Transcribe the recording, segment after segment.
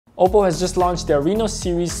OPPO has just launched their Reno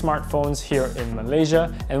series smartphones here in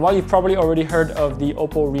Malaysia, and while you've probably already heard of the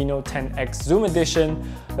OPPO Reno 10X Zoom Edition,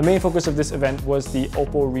 the main focus of this event was the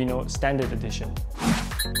OPPO Reno Standard Edition.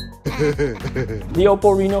 The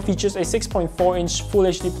OPPO Reno features a 6.4-inch Full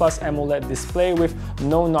HD Plus AMOLED display with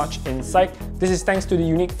no notch in sight. This is thanks to the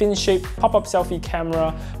unique fin-shaped pop-up selfie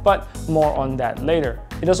camera, but more on that later.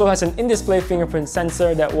 It also has an in-display fingerprint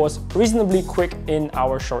sensor that was reasonably quick in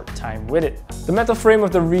our short time with it. The metal frame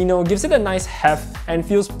of the Reno gives it a nice heft and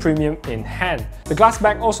feels premium in hand. The glass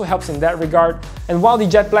back also helps in that regard, and while the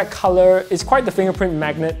jet black color is quite the fingerprint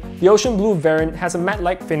magnet, the ocean blue variant has a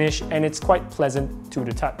matte-like finish and it's quite pleasant to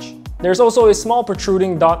the touch. There's also a small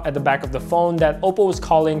protruding dot at the back of the phone that OPPO is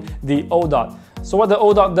calling the O dot. So what the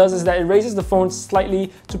O dot does is that it raises the phone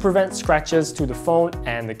slightly to prevent scratches to the phone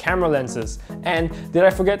and the camera lenses. And did I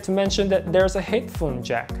forget to mention that there's a headphone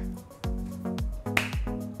jack?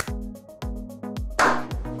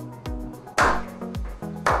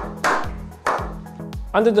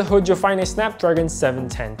 Under the hood, you'll find a Snapdragon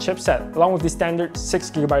 710 chipset, along with the standard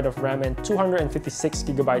 6GB of RAM and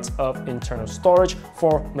 256GB of internal storage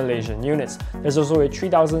for Malaysian units. There's also a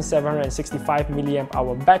 3765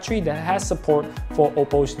 mAh battery that has support for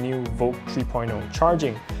OPPO's new Vogue 3.0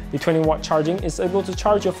 charging. The 20-watt charging is able to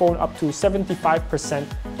charge your phone up to 75%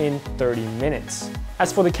 in 30 minutes.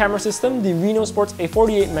 As for the camera system, the Reno sports a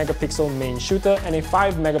 48-megapixel main shooter and a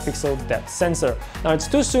 5-megapixel depth sensor. Now, it's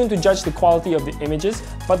too soon to judge the quality of the images,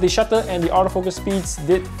 but the shutter and the autofocus speeds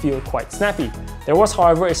did feel quite snappy. There was,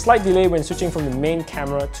 however, a slight delay when switching from the main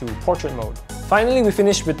camera to portrait mode. Finally, we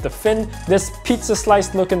finished with the fin. This pizza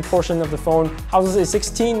slice looking portion of the phone houses a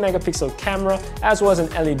 16-megapixel camera as well as an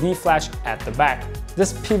LED flash at the back.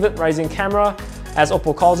 This pivot rising camera, as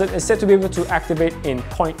OPPO calls it, is said to be able to activate in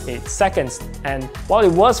 0.8 seconds. And while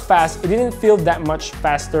it was fast, it didn't feel that much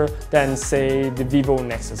faster than, say, the Vivo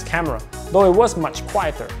Nexus camera, though it was much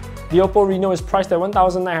quieter. The OPPO Reno is priced at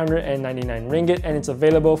 1,999 ringgit and it's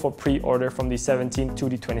available for pre-order from the 17th to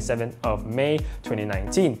the 27th of May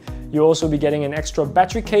 2019. You'll also be getting an extra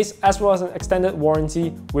battery case as well as an extended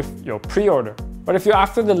warranty with your pre-order. But if you're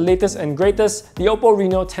after the latest and greatest, the OPPO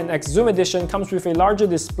Reno 10X Zoom Edition comes with a larger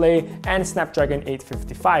display and Snapdragon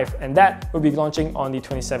 855, and that will be launching on the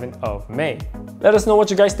 27th of May. Let us know what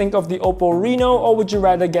you guys think of the OPPO Reno, or would you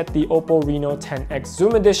rather get the OPPO Reno 10X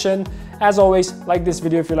Zoom Edition? As always, like this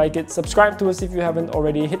video if you like it, subscribe to us if you haven't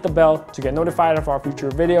already, hit the bell to get notified of our future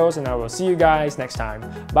videos, and I will see you guys next time.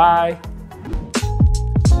 Bye!